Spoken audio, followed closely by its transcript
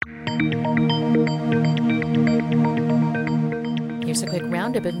Here's a quick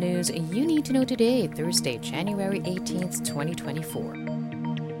roundup of news you need to know today, Thursday, January 18th,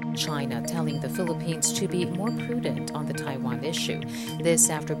 2024. China telling the Philippines to be more prudent on the Taiwan issue. This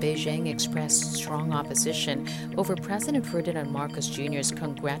after Beijing expressed strong opposition over President Ferdinand Marcos Jr.'s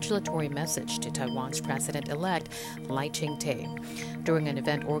congratulatory message to Taiwan's president-elect Lai Ching-te. During an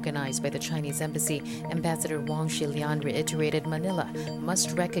event organized by the Chinese embassy, Ambassador Wang Xilian reiterated Manila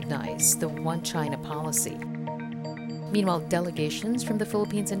must recognize the One China policy. Meanwhile, delegations from the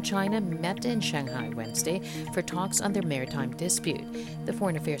Philippines and China met in Shanghai Wednesday for talks on their maritime dispute. The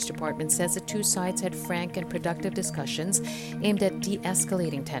Foreign Affairs Department says the two sides had frank and productive discussions aimed at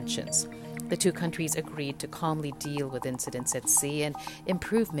de-escalating tensions. The two countries agreed to calmly deal with incidents at sea and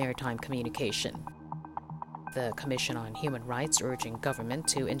improve maritime communication. The Commission on Human Rights urging government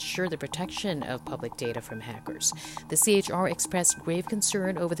to ensure the protection of public data from hackers. The CHR expressed grave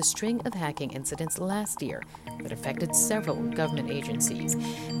concern over the string of hacking incidents last year that affected several government agencies.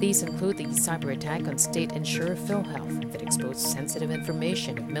 These include the cyber attack on state insurer PhilHealth that exposed sensitive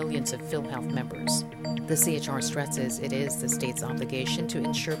information of millions of PhilHealth members. The CHR stresses it is the state's obligation to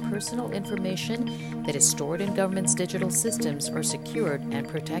ensure personal information that is stored in government's digital systems are secured and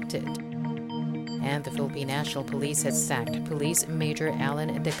protected. And the Philippine National Police has sacked Police Major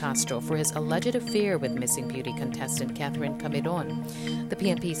Alan De Castro for his alleged affair with missing beauty contestant Catherine Camidon. The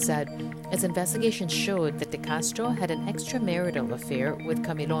PNP said its investigation showed that De Castro had an extramarital affair with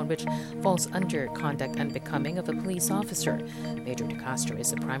Camidon, which falls under conduct unbecoming of a police officer. Major De Castro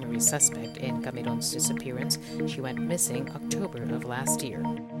is the primary suspect in Camidon's disappearance. She went missing October of last year.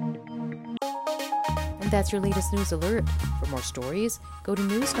 And that's your latest news alert. For more stories, go to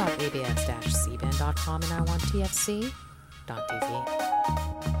news.abs-cbn.com and I1tfc.tv.